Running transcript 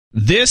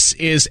This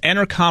is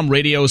Entercom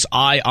Radio's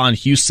Eye on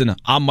Houston.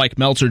 I'm Mike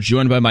Meltzer,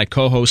 joined by my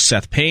co-hosts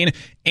Seth Payne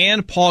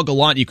and Paul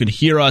Gallant. You can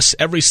hear us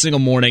every single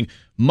morning,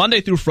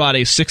 Monday through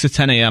Friday, 6 to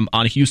 10 a.m.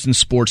 on Houston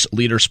Sports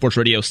Leader, Sports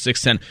Radio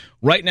 610.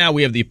 Right now,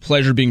 we have the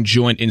pleasure of being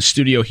joined in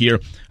studio here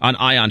on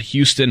Eye on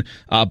Houston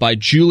by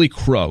Julie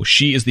Crow.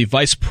 She is the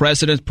Vice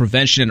President,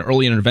 Prevention and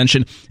Early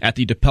Intervention at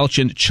the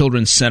DePelchin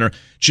Children's Center.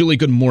 Julie,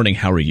 good morning.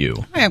 How are you?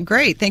 Hi, I'm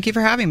great. Thank you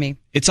for having me.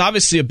 It's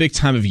obviously a big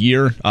time of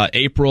year.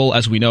 April,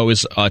 as we know,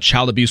 is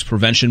Child Abuse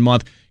Prevention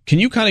Month. Can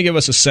you kind of give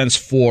us a sense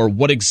for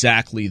what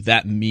exactly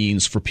that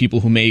means for people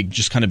who may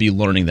just kind of be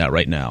learning that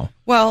right now?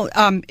 Well,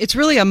 it's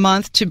really a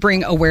month to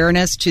bring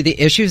awareness to the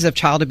issues of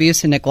child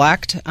abuse and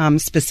neglect,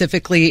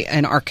 specifically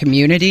in our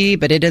community,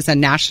 but it is a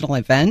national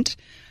event.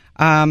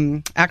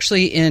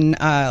 Actually, in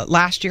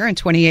last year, in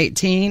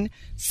 2018,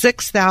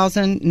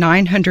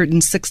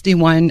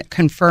 6,961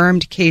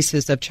 confirmed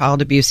cases of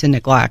child abuse and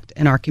neglect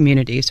in our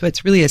community. So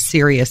it's really a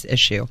serious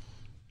issue.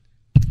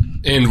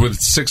 And with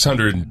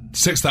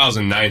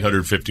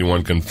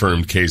 6,951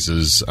 confirmed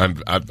cases,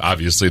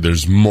 obviously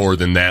there's more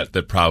than that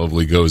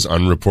probably goes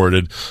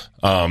unreported.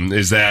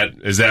 Is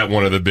that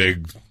one of the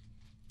big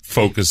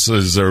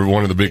focuses or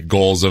one of the big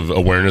goals of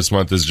Awareness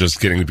Month is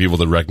just getting the people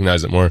to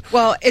recognize it more?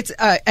 Well, it's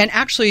and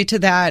actually to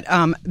that,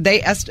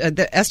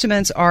 the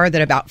estimates are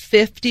that about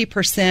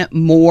 50%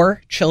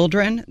 more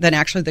children than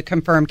actually the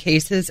confirmed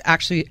cases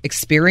actually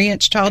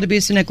experience child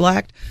abuse and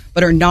neglect,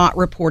 but are not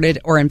reported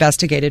or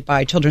investigated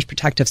by Children's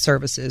Protective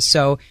Services.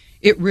 So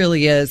it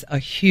really is a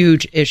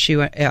huge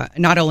issue,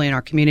 not only in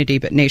our community,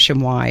 but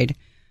nationwide.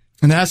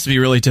 And that has to be a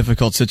really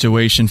difficult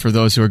situation for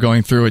those who are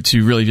going through it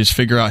to really just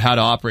figure out how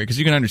to operate, because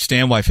you can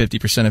understand why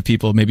 50% of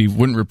people maybe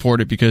wouldn't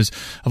report it because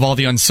of all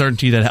the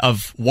uncertainty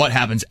of what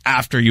happens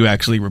after you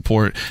actually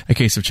report a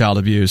case of child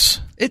abuse.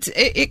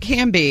 It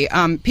can be.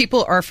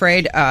 People are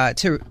afraid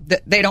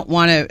they don't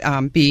want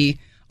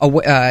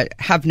to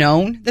have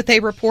known that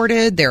they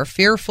reported. They're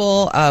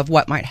fearful of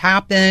what might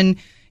happen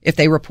if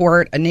they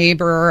report a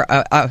neighbor,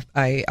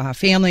 a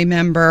family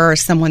member,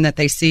 someone that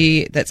they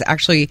see that's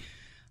actually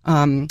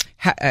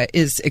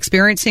is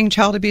experiencing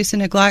child abuse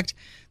and neglect.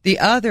 The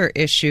other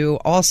issue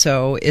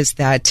also is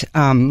that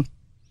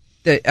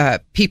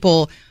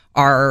people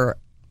are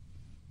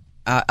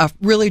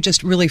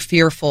really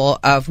fearful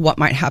of what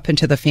might happen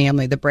to the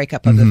family, the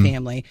breakup of the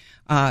family.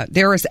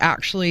 There was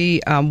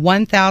actually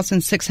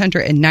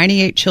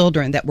 1,698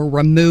 children that were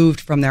removed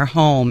from their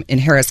home in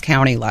Harris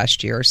County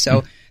last year.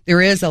 So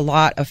there is a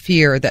lot of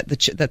fear that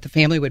the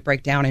family would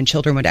break down and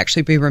children would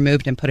actually be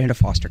removed and put into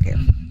foster care.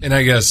 And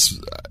I guess,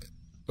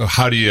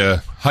 how do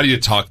you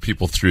talk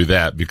people through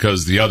that?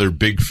 Because the other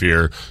big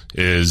fear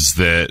is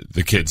that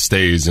the kid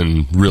stays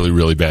and really,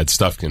 really bad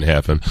stuff can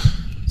happen.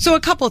 So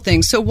a couple of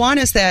things. So one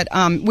is that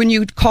when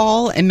you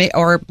call and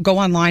or go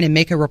online and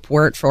make a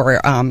report for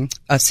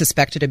a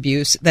suspected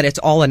abuse, that it's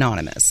all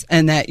anonymous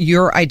and that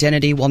your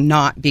identity will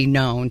not be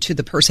known to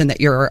the person that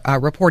you're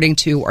reporting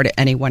to or to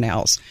anyone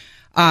else.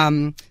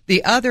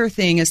 The other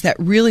thing is that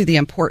really the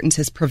importance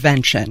is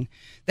prevention.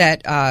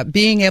 That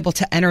being able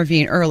to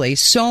intervene early,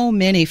 so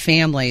many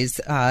families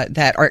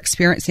that are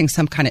experiencing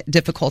some kind of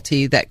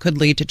difficulty that could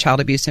lead to child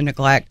abuse and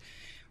neglect,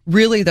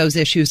 really those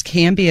issues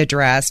can be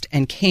addressed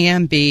and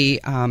can be,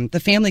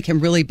 the family can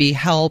really be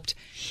helped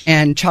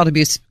and child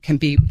abuse can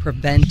be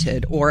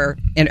prevented or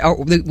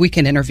we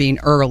can intervene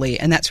early.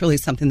 And that's really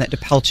something that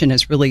DePelchin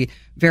is really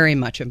very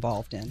much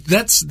involved in.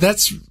 That's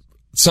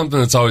something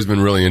that's always been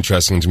really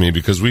interesting to me,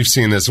 because we've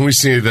seen this, and we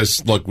see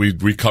this, look, we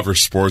cover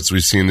sports,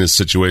 we've seen this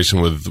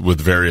situation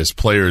with various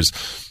players.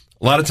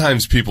 A lot of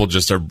times people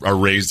just are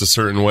raised a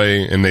certain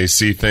way, and they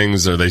see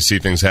things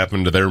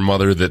happen to their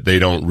mother that they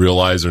don't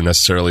realize are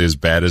necessarily as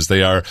bad as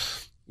they are.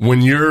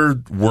 When you're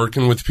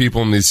working with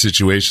people in these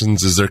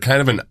situations, is there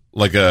kind of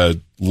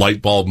a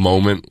light bulb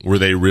moment where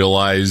they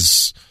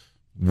realize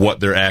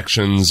what their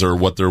actions or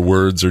what their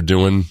words are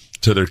doing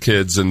to their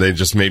kids and they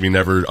just maybe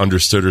never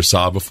understood or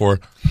saw before?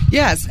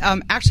 Yes.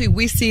 Actually,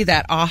 we see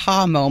that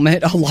aha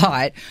moment a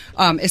lot,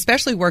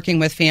 especially working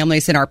with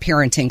families in our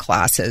parenting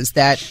classes,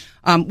 that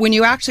when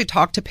you actually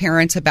talk to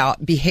parents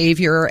about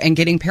behavior and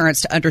getting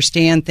parents to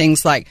understand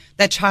things like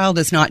that child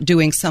is not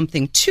doing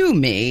something to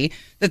me,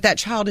 that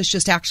child is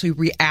just actually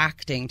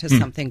reacting to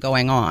something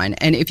going on.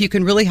 And if you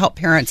can really help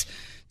parents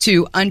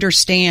to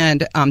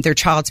understand their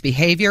child's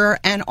behavior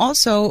and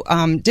also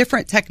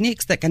different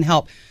techniques that can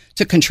help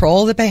to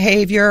control the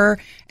behavior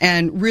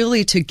and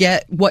really to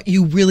get what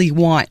you really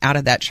want out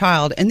of that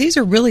child. And these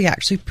are really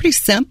actually pretty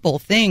simple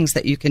things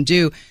that you can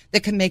do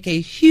that can make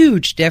a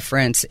huge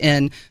difference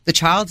in the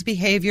child's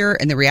behavior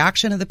and the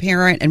reaction of the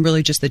parent and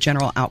really just the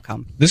general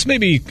outcome. This may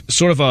be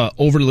sort of a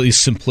overly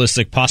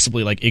simplistic,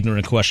 possibly like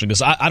ignorant question,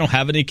 because I don't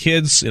have any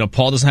kids.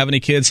 Paul doesn't have any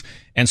kids.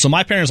 And so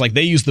my parents, like,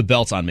 they use the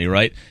belt on me,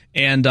 right?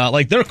 And,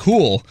 like, they're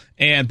cool,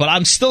 but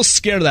I'm still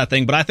scared of that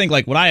thing. But I think,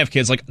 like, when I have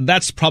kids, like,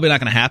 that's probably not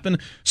going to happen.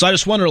 So I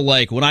just wonder,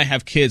 like, when I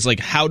have kids,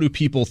 like, how do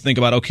people think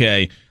about,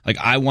 okay, like,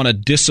 I want to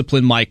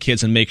discipline my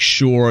kids and make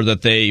sure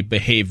that they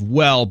behave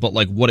well, but,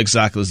 like, what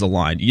exactly is the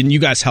line? You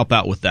guys help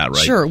out with that,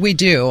 right? Sure, we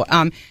do.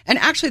 And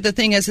actually the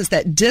thing is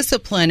that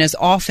discipline is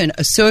often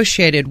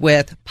associated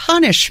with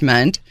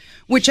punishment,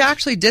 which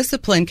actually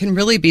discipline can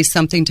really be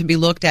something to be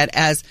looked at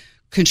as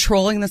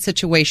controlling the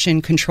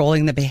situation,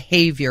 controlling the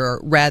behavior,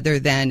 rather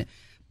than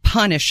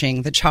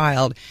punishing the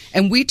child.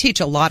 And we teach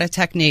a lot of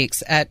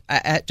techniques at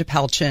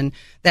DePelchin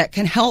that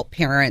can help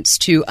parents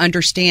to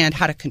understand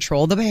how to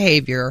control the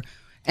behavior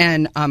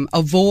and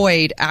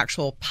avoid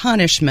actual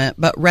punishment,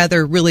 but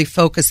rather really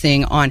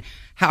focusing on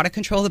how to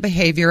control the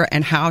behavior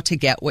and how to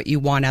get what you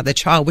want out of the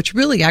child, which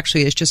really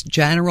actually is just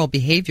general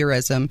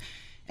behaviorism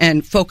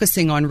and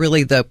focusing on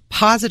really the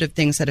positive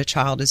things that a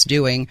child is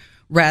doing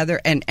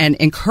rather and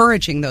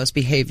encouraging those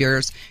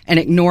behaviors and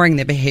ignoring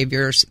the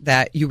behaviors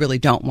that you really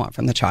don't want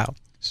from the child.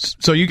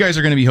 So you guys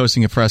are going to be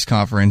hosting a press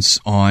conference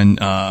on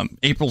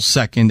April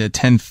 2nd at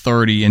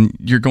 10:30, and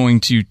you're going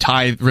to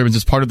tie ribbons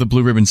as part of the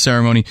blue ribbon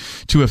ceremony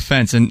to a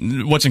fence.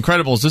 And what's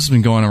incredible is this has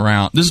been going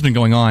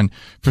on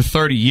for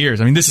 30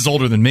 years. I mean, this is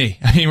older than me.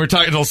 I mean, we're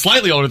talking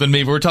slightly older than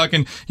me, but we're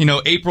talking,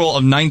 April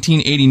of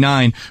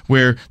 1989,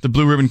 where the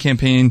blue ribbon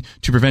campaign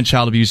to prevent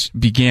child abuse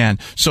began.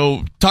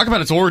 So talk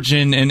about its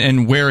origin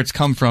and where it's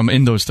come from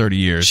in those 30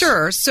 years.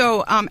 Sure.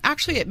 So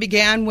actually it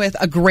began with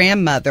a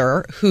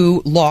grandmother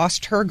who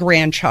lost her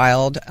grandchild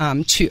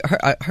to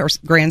her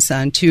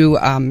grandson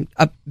to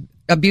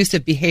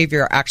abusive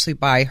behavior, actually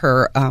by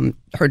her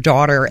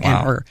daughter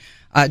and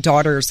her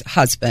daughter's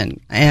husband,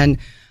 and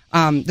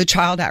the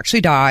child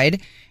actually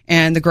died.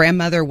 And the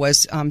grandmother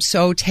was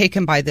so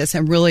taken by this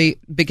and really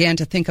began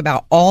to think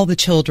about all the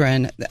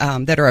children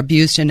that are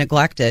abused and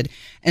neglected.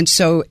 And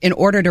so in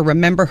order to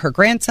remember her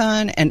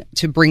grandson and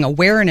to bring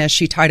awareness,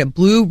 she tied a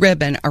blue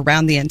ribbon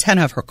around the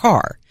antenna of her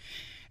car.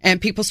 And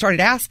people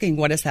started asking,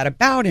 what is that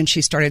about? And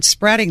she started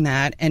spreading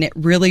that. And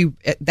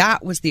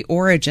that was the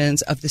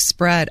origins of the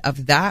spread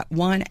of that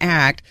one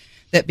act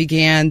that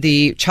began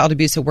the Child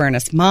Abuse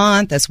Awareness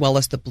Month, as well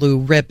as the blue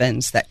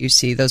ribbons that you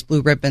see, those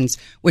blue ribbons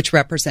which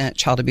represent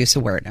child abuse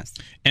awareness.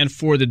 And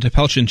for the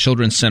DePelchin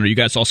Children's Center, you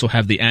guys also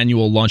have the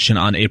annual luncheon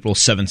on April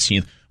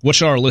 17th. What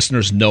should our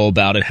listeners know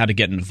about it, how to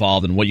get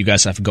involved, and what you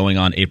guys have going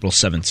on April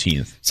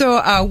 17th?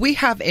 So we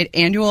have an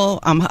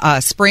annual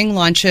spring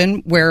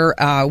luncheon where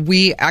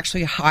we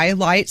actually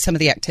highlight some of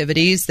the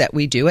activities that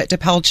we do at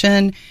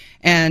DePelchin.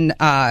 And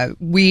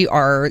we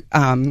are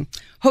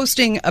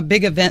hosting a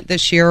big event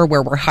this year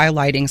where we're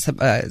highlighting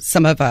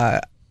some of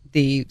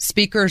the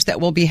speakers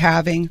that we'll be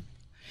having.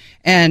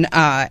 And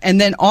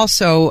then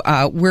also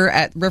we're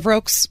at River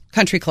Oaks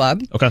Country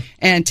Club. Okay.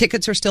 And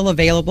tickets are still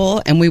available,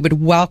 and we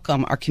would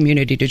welcome our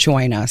community to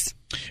join us.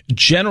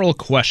 General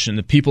question,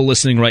 the people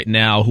listening right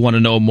now who want to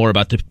know more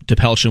about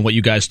DePelchin, what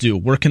you guys do,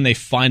 where can they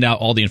find out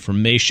all the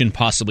information,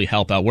 possibly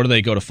help out? Where do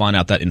they go to find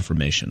out that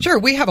information? Sure.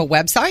 We have a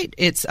website.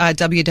 It's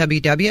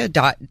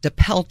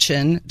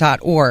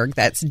www.depelchin.org.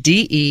 That's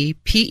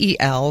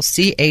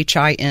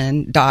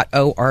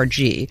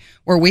DEPELCHIN.org,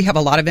 where we have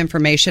a lot of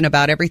information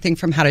about everything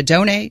from how to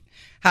donate,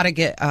 how to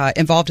get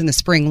involved in the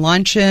spring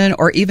luncheon,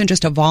 or even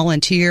just a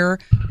volunteer.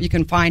 You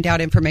can find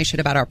out information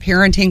about our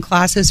parenting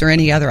classes or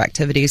any other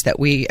activities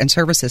and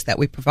services that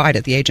we provide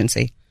at the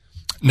agency.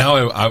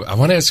 Now, I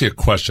want to ask you a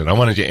question. I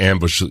wanted to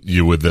ambush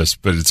you with this,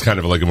 but it's kind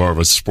of like more of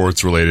a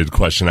sports-related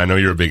question. I know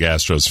you're a big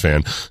Astros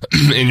fan,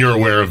 and you're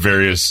aware of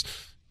various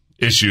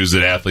issues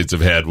that athletes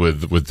have had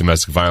with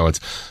domestic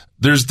violence.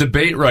 There's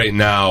debate right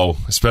now,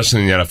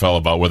 especially in the NFL,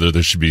 about whether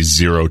there should be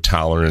zero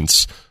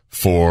tolerance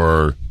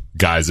for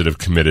guys that have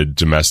committed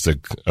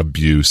domestic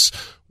abuse.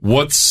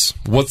 What's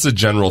the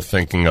general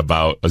thinking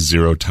about a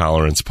zero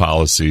tolerance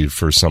policy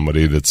for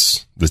somebody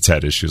that's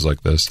had issues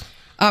like this?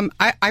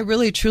 I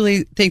really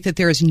truly think that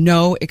there is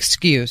no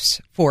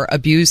excuse for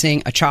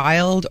abusing a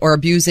child or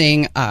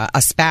abusing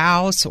a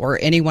spouse or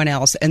anyone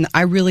else. And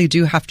I really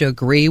do have to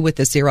agree with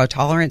the zero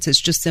tolerance. It's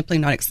just simply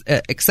not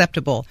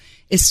acceptable,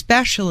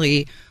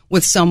 especially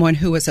with someone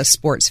who is a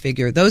sports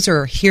figure. Those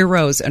are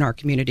heroes in our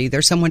community.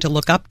 They're someone to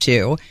look up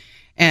to.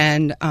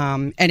 And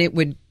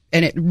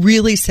it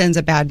really sends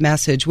a bad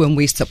message when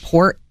we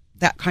support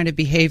that kind of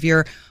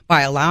behavior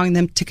by allowing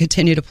them to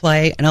continue to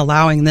play and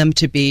allowing them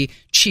to be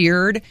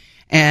cheered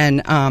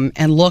and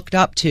looked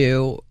up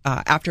to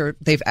after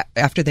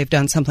they've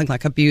done something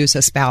like abuse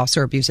a spouse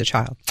or abuse a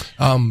child.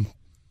 Go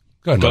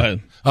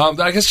ahead.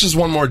 I guess just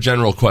one more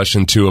general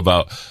question too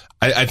about.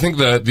 I think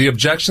the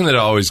objection that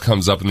always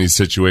comes up in these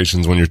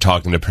situations when you're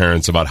talking to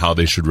parents about how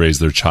they should raise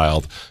their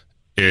child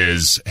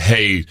is,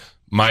 hey,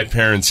 my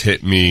parents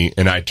hit me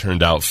and I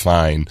turned out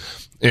fine.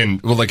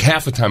 And well, like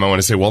half the time I want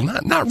to say, well,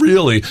 not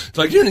really.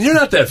 Like you're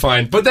not that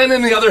fine. But then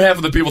in the other half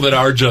of the people that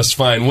are just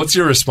fine, what's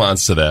your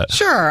response to that?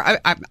 Sure,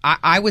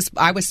 I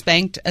was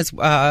spanked as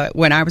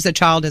when I was a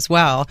child as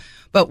well.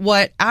 But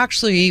what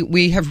actually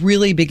we have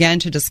really begun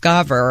to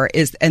discover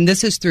is, and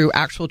this is through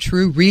actual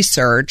true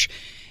research,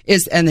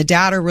 and the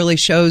data really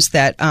shows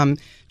that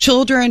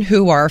children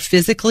who are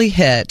physically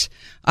hit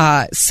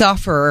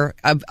suffer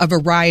a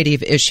variety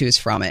of issues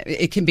from it.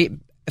 It can be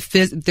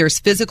there's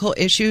physical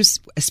issues,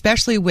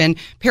 especially when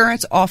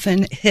parents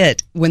often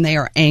hit when they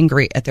are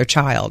angry at their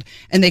child,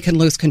 and they can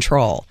lose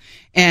control.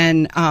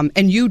 And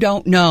you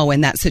don't know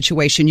in that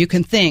situation. You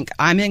can think,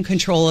 I'm in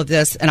control of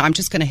this, and I'm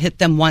just going to hit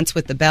them once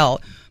with the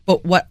belt.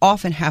 But what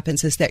often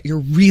happens is that you're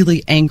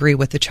really angry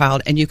with the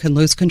child, and you can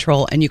lose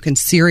control, and you can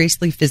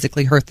seriously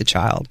physically hurt the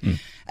child.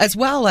 As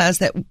well as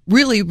that,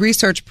 really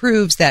research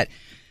proves that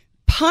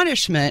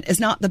punishment is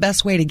not the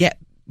best way to get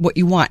what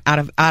you want out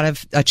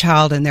of a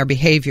child and their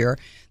behavior.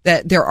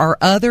 That there are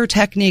other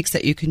techniques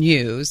that you can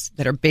use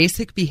that are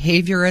basic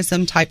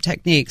behaviorism type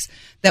techniques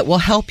that will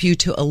help you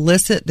to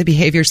elicit the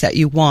behaviors that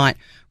you want,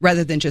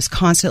 rather than just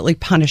constantly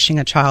punishing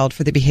a child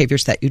for the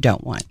behaviors that you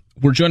don't want.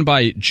 We're joined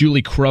by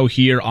Julie Crow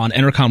here on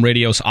Entercom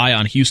Radio's Eye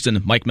on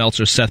Houston. Mike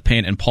Meltzer, Seth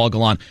Payne, and Paul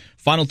Gallant.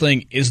 Final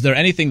thing, is there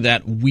anything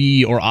that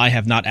we or I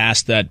have not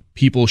asked that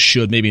people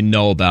should maybe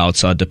know about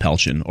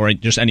DePelchin, or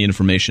just any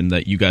information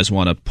that you guys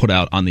want to put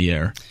out on the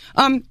air?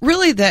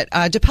 Really, that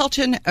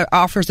DePelchin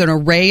offers an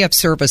array of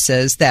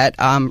services that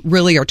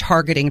really are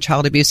targeting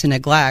child abuse and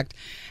neglect.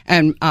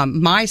 And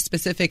my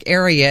specific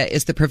area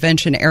is the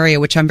prevention area,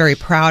 which I'm very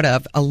proud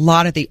of. A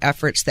lot of the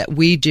efforts that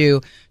we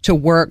do to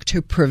work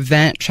to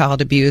prevent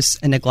child abuse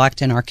and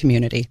neglect in our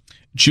community.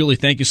 Julie,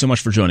 thank you so much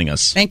for joining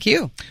us. Thank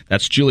you.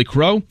 That's Julie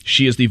Crow.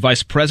 She is the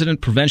Vice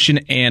President, Prevention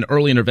and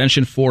Early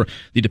Intervention for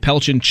the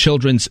DePelchin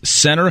Children's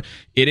Center.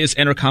 It is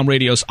Entercom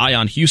Radio's Eye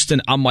on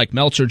Houston. I'm Mike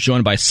Meltzer,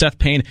 joined by Seth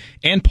Payne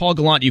and Paul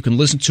Gallant. You can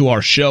listen to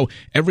our show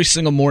every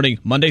single morning,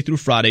 Monday through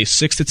Friday,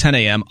 6 to 10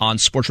 a.m. on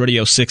Sports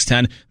Radio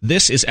 610.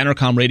 This is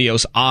Entercom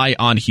Radio's Eye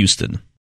on Houston.